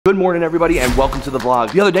Good morning, everybody, and welcome to the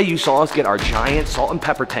vlog. The other day, you saw us get our giant salt and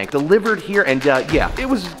pepper tank delivered here, and yeah, it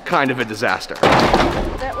was kind of a disaster.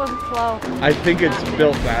 That was slow. I think it's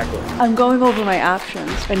built backwards. I'm going over my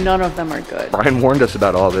options, and none of them are good. Brian warned us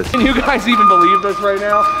about all this. Can you guys even believe this right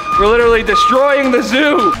now? We're literally destroying the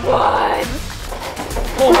zoo. What?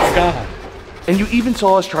 Oh my God. And you even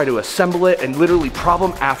saw us try to assemble it, and literally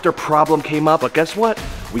problem after problem came up, but guess what?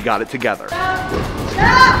 We got it together.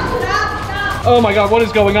 Oh my God, what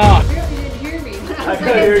is going on? You didn't hear me. I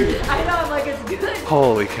couldn't hear you. I know, I'm like, it's good.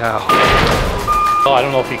 Holy cow. Oh, I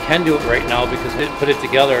don't know if you can do it right now because it put it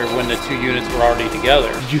together when the two units were already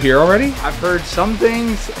together. Did you hear already? I've heard some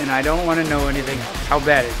things and I don't want to know anything else. How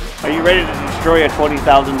bad is it? Are you ready to destroy a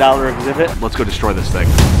 $20,000 exhibit? Let's go destroy this thing.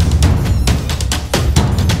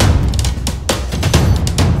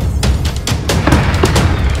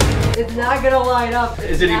 It's not gonna line up.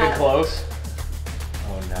 Is it even close?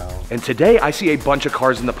 And today I see a bunch of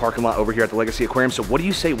cars in the parking lot over here at the Legacy Aquarium. So what do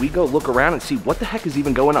you say we go look around and see what the heck is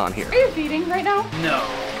even going on here? Are you feeding right now? No.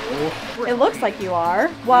 It looks like you are.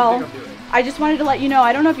 Well, I just wanted to let you know,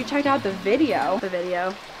 I don't know if you checked out the video.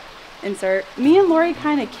 Insert. Me and Lori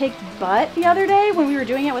kind of kicked butt the other day when we were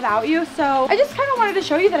doing it without you. So I just kind of wanted to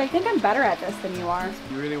show you that I think I'm better at this than you are.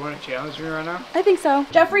 You really want to challenge me right now? I think so.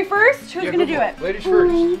 Jeffrey first? Who's gonna do it? Ladies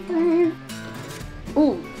first.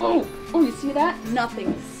 Ooh, oh, oh, you see that?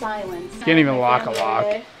 Nothing, silence. Can't even lock a lock.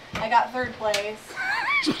 I got third place.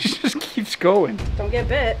 She just keeps going. Don't get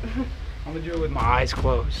bit. I'm gonna do it with my eyes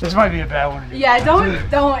closed. This might be a bad one to do. Yeah, you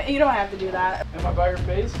don't have to do that. Am I by her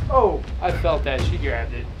face? Oh, I felt that. She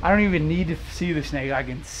grabbed it. I don't even need to see the snake. I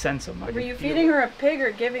can sense them. Were you feeding her a pig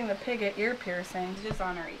or giving the pig an ear piercing? Just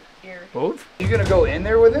on her ear. Both? You gonna go in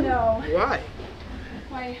there with him? No. Why?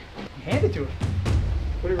 Why? Hand it to her.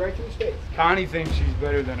 Put it right to his face. Connie thinks she's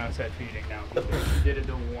better than us at feeding now. She did it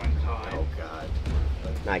the one time. Oh God.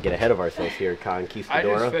 Not get ahead of ourselves here, Conquistadora. I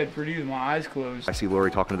just fed Pretty with my eyes closed. I see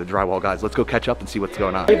Lori talking to the drywall guys. Let's go catch up and see what's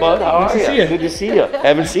going on. Hey bud, how are you? Good to see you.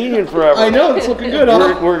 Haven't seen you in forever. I know, it's looking good,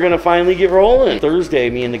 huh? We're gonna finally get rolling.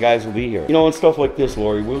 Thursday, me and the guys will be here. You know, and stuff like this,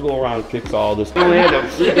 Lori, we'll go around and fix all this. We only had to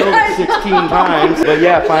rebuild 16 times, but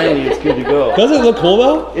yeah, finally it's good to go. Does it look cool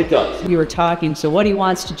though? It does. We were talking, so what he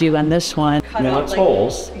wants to do on this one. Now it's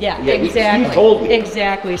holes. Yeah, Yeah, exactly. you told me.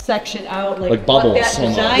 Exactly. Section out like bubbles what that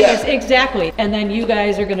almost. design Yeah. is. Exactly. And then you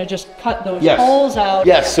guys are gonna just cut those Yes. holes out.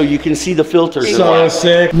 Yes, so you can see the filters. So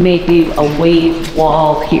sick. Making a wave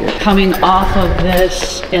wall here. Coming off of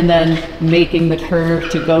this and then making the curve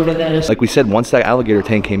to go to this. Like we said, once that alligator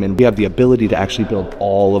tank came in, we have the ability to actually build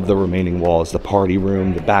all of the remaining walls, the party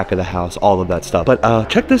room, the back of the house, all of that stuff. But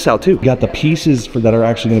check this out too. We got the pieces that are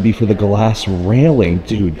actually gonna be for the glass railing.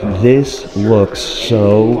 Dude, this looks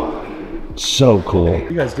so cool. What are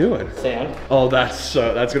you guys doing? Sand. Oh, that's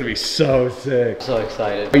gonna be so sick. So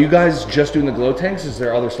excited. Are you guys just doing the glow tanks? Is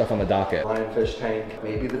there other stuff on the docket? Lionfish tank,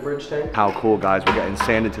 maybe the bridge tank. How cool, guys. We're getting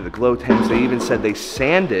sanded to the glow tanks. They even said they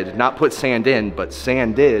sanded, not put sand in, but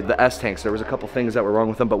sanded the S tanks. There was a couple things that were wrong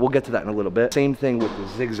with them, but we'll get to that in a little bit. Same thing with the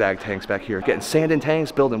zigzag tanks back here. Getting sand in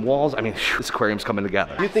tanks, building walls. I mean, this aquarium's coming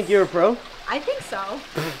together. You think you're a pro? I think so.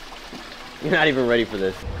 You're not even ready for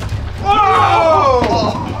this.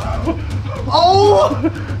 Oh!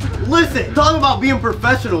 Listen, talking about being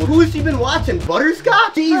professional. Who has she been watching?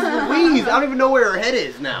 Butterscotch? Jeez Louise, I don't even know where her head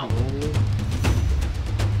is now.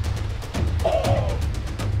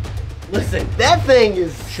 Listen, that thing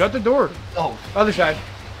is... Shut the door. Oh, Other side.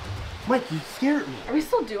 Mike, you scared me. Are we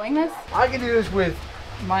still doing this? I can do this with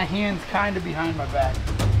my hands kind of behind my back.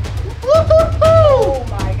 Oh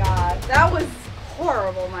my God. That was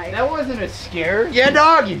horrible, Mike. That wasn't a scare. Yeah,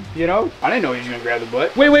 doggy. You know? I didn't know he was gonna grab the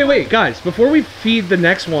butt. Wait, guys, before we feed the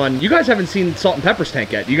next one, you guys haven't seen Salt and Pepper's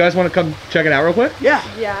tank yet. You guys want to come check it out real quick? Yeah.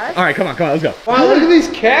 Yes. All right, come on, let's go. Wow, look at these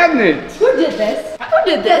cabinets. Who did this? Who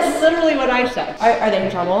did this? That's literally what I said. Are they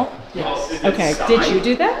in trouble? Yes. Okay. Did you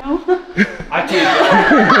do that? No. I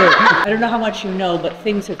can't. I don't know how much you know, but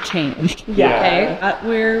things have changed. Yeah. Okay. Not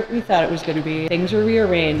where we thought it was going to be. Things were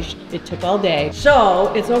rearranged. It took all day.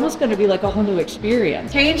 So it's almost going to be like a whole new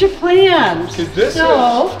experience. Change of plans.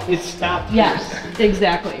 It stopped. Yes,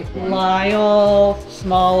 exactly. Lyle,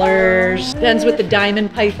 smaller, ends with the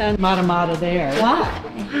diamond python. Mata there. Why?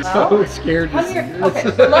 So scared to Come see here. this. Okay,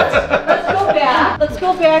 so let's go back. Let's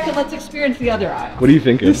go back and let's experience the other aisle. What do you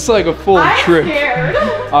think? It's like a full I'm trick. scared.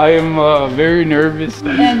 I am very nervous.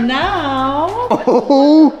 And now,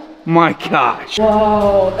 Oh my gosh.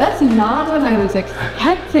 whoa, that's not what I was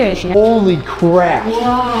expecting. Holy crap.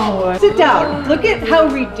 Wow. Sit down. Look at how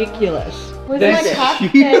ridiculous. That's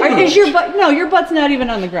Is your butt? No, your butt's not even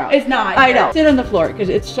on the ground. It's not. I know. Sit on the floor because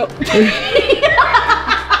it's so.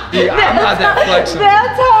 Yeah, I'm not that flexible.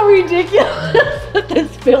 That's how ridiculous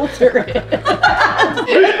this filter is.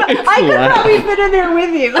 I could probably fit in there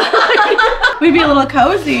with you. We'd be a little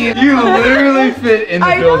cozy. You literally fit in the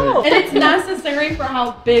I building. know. And it's necessary for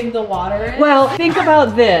how big the water is. Well, think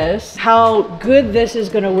about this, how good this is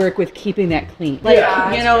going to work with keeping that clean. Like,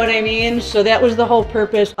 Yeah. you know what I mean? So that was the whole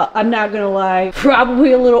purpose. I'm not going to lie,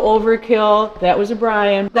 probably a little overkill. That was a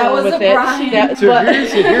Brian. That was with a it. Brian. So But-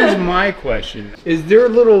 here's my question. Is there a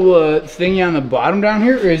little thingy on the bottom down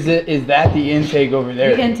here, or is that the intake over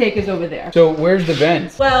there? The intake is over there. So where's the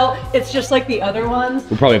vents? Well, it's just like the other ones.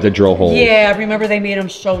 We'll probably have to drill holes. Yeah, remember they made them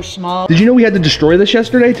so small. Did you know we had to destroy this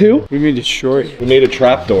yesterday too? We may destroy it. We made a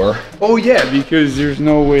trap door. Oh yeah, because there's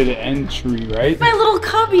no way to entry, right? My little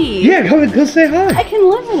cubby. Yeah, come say hi. I can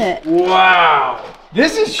live in it. Wow.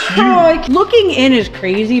 This is huge. Like, looking in is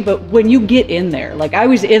crazy, but when you get in there, like I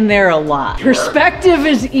was in there a lot. Perspective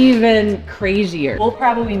is even crazier. We'll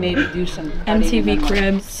probably maybe do some MTV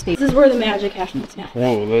Cribs. This is where the magic happens now.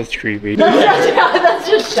 Whoa, that's creepy. Let's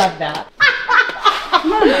just shove that.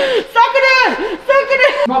 Suck it in! Suck it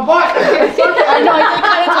in! My butt. I know, I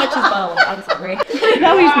kind of touch his bottle. I'm sorry.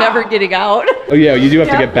 Now he's never getting out. Oh yeah, you do have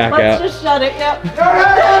to get back Let's out. just shut it, yep.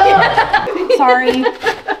 Sorry.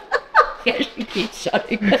 Yeah, she keeps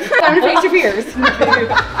shutting. Time to face your fears.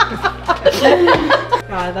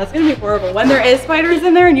 God, that's gonna be horrible. When there is spiders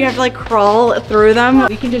in there and you have to like crawl through them.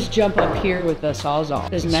 We can just jump up here with the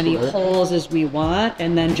Sawzall. As many holes as we want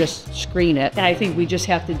and then just screen it. And I think we just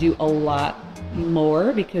have to do a lot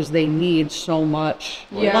more because they need so much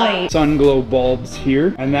light. Sun glow bulbs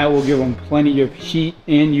here, and that will give them plenty of heat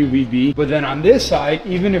and UVB. But then on this side,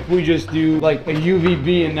 even if we just do like a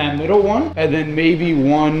UVB in that middle one, and then maybe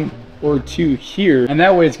 1 or 2 here, and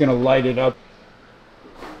that way it's gonna light it up.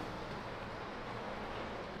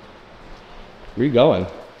 Where you going?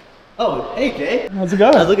 Oh, hey Jay. How's it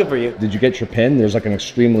going? I was looking for you. Did you get your pin? There's like an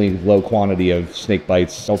extremely low quantity of snake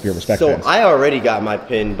bites. Hope you respect So pins. I already got my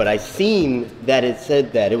pin, but I seen that it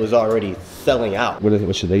said that it was already selling out.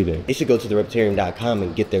 What should they do? They should go to the Reptarium.com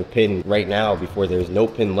and get their pin right now before there's no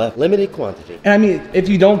pin left. Limited quantity. And I mean, if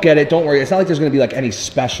you don't get it, don't worry. It's not like there's going to be like any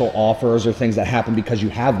special offers or things that happen because you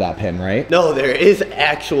have that pin, right? No, there is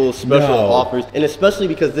actual special No. offers, and especially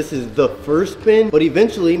because this is the first pin, but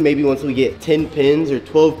eventually, maybe once we get 10 pins or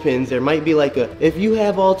 12 pins, there might be like a, if you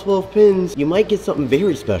have all 12 pins, you might get something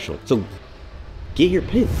very special. So get your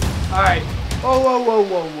pins. All right. Whoa, whoa, whoa,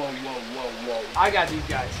 whoa, whoa, whoa, whoa, whoa. I got these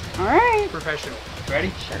guys. All right. Professional. Ready?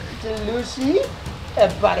 Sure. Lucy.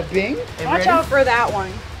 Bada bing. Hey, Watch ready? out for that one.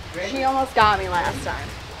 Ready? She almost got me last time.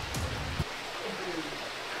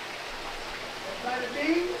 Bada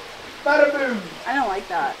bing. Bada boom. I don't like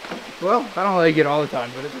that. Well, I don't like it all the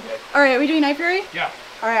time, but it's okay. All right, are we doing Night Fury? Yeah.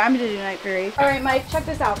 All right, I'm gonna do Night Fury. All right, Mike, check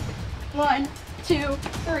this out. 1, 2,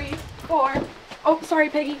 3, 4. Oh, sorry,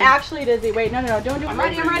 Peggy. Actually, Dizzy. Wait, no, don't do it. I'm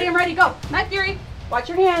ready. Go. Night Fury. Watch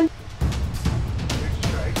your hand.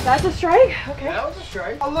 That's a strike? Okay. That was a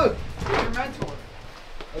strike. Oh, look. Your mentor.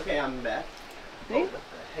 Okay, I'm back. See? What the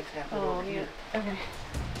heck's happening over here? Okay.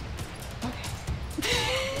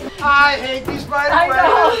 I hate these spider I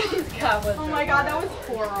know. webs. Oh my god, that was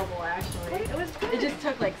horrible, actually. It just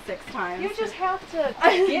took like 6 times. You just have to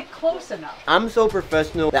get close enough. I'm so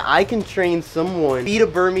professional that I can train someone feed a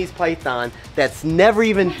Burmese python that's never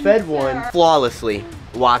even fed one flawlessly.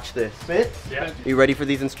 Watch this. Spence, Yeah. you ready for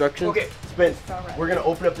these instructions? Okay. Spence, we're gonna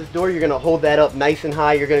open up this door. You're gonna hold that up nice and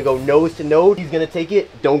high. You're gonna go nose to nose. He's gonna take it.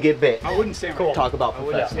 Don't get bit. I wouldn't stand right here. Talk about I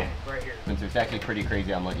wouldn't professional. stand right here. Spencer, it's actually pretty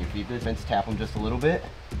crazy. I'm letting you feed this. Spence, tap him just a little bit.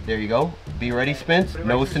 There you go. Be ready, Spence.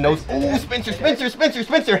 Nose to nose. Oh, Spencer, Spencer, Spencer,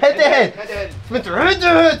 Spencer. Head to head. Head to head. Spencer, head to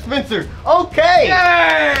head, Spencer. Okay.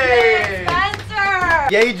 Yay! Spencer!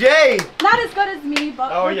 Yay, Jay. Not as good as me,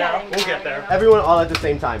 but Oh, we're yeah, getting we'll get there. Everyone all at the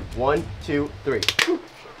same time. 1, 2, 3.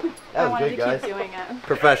 That I was wanted good, to guys. keep doing it.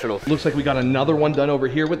 Professionals. Looks like we got another one done over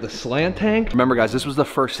here with the slant tank. Remember guys, this was the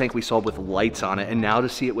first tank we sold with lights on it, and now to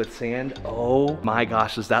see it with sand, oh my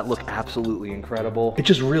gosh, does that look absolutely incredible. It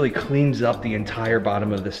just really cleans up the entire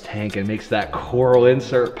bottom of this tank and makes that coral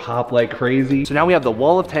insert pop like crazy. So now we have the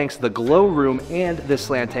wall of tanks, the glow room, and this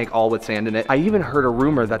slant tank all with sand in it. I even heard a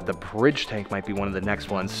rumor that the bridge tank might be one of the next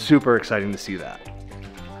ones. Super exciting to see that.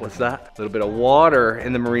 What's that? A little bit of water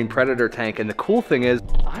in the marine predator tank, and the cool thing is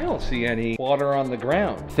I don't see any water on the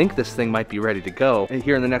ground. I think this thing might be ready to go. And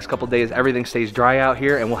here in the next couple days, everything stays dry out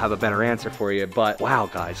here and we'll have a better answer for you. But wow,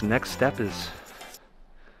 guys, next step is,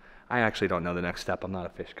 I actually don't know the next step. I'm not a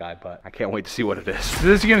fish guy, but I can't wait to see what it is. So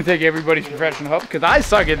this is gonna take everybody's professional help because I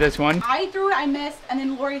suck at this one. I threw it, I missed, and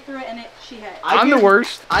then Lori threw it, and she hit. I'm the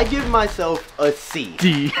worst. I give myself a C.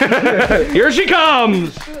 D. Here she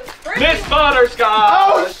comes! Miss Butterscotch!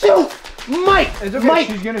 Oh, shoot! Mike! It's okay. Mike!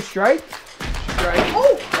 She's gonna strike. Strike.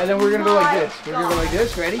 Oh, And then we're gonna go like this. We're gonna go like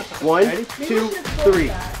this. Ready? 1, Ready? 2, 3.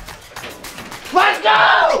 Let's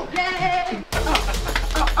go! yay!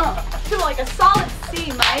 To like a solid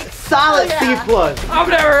C, Mike. Solid Oh, yeah. C plus. I've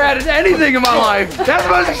never added anything in my life. That's the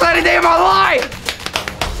most exciting day of my life.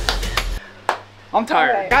 I'm tired.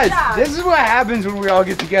 Alright, Guys, yeah. this is what happens when we all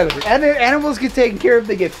get together. And the animals get taken care of,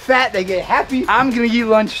 they get fat, they get happy. I'm gonna eat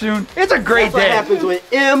lunch soon. It's a great That's what day. happens when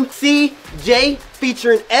MCJ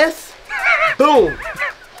featuring S. Boom.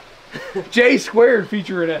 J squared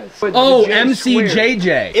featuring S. Oh, J squared.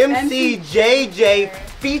 MCJJ. MCJJ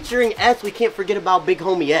featuring S. We can't forget about Big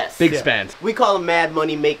Homie S. Big Spence. We call him Mad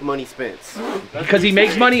Money, Make Money Spence. Because he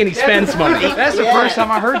makes money and he spends money. That's the Yeah. first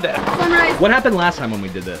time I heard that. Sunrise. What happened last time when we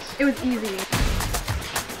did this? It was easy.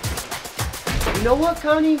 You know what,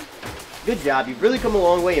 Connie? Good job. You've really come a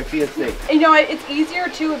long way in feeding snakes. You know, it's easier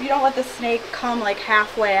too if you don't let the snake come like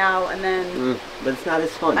halfway out and then. But it's not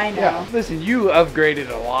as fun. I know. Yeah, listen, you upgraded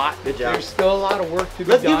a lot. Good job. There's still a lot of work to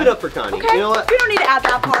be Let's done. give it up for Connie. Okay. You know what? We don't need to add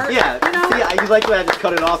that part. Yeah. You know? See, you like when I just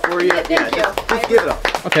cut it off for you? Yeah, thank you. Just give it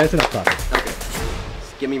up. Okay, that's enough talk. Okay.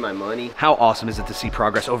 Just give me my money. How awesome is it to see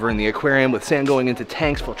progress over in the aquarium with sand going into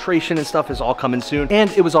tanks, filtration and stuff is all coming soon.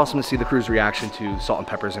 And it was awesome to see the crew's reaction to Salt and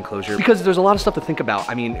Pepper's enclosure because there's a lot of stuff to think about.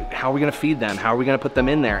 I mean, how are we gonna feed them? How are we gonna put them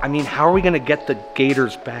in there? I mean, how are we gonna get the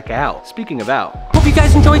gators back out? Speaking of out. Hope you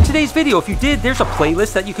guys enjoyed today's video. If you did, there's a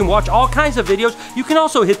playlist that you can watch all kinds of videos. You can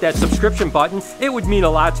also hit that subscription button. It would mean a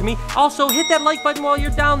lot to me. Also, hit that like button while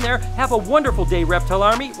you're down there. Have a wonderful day, Reptile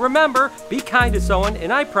Army. Remember, be kind to someone,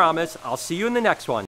 and I promise I'll see you in the next one.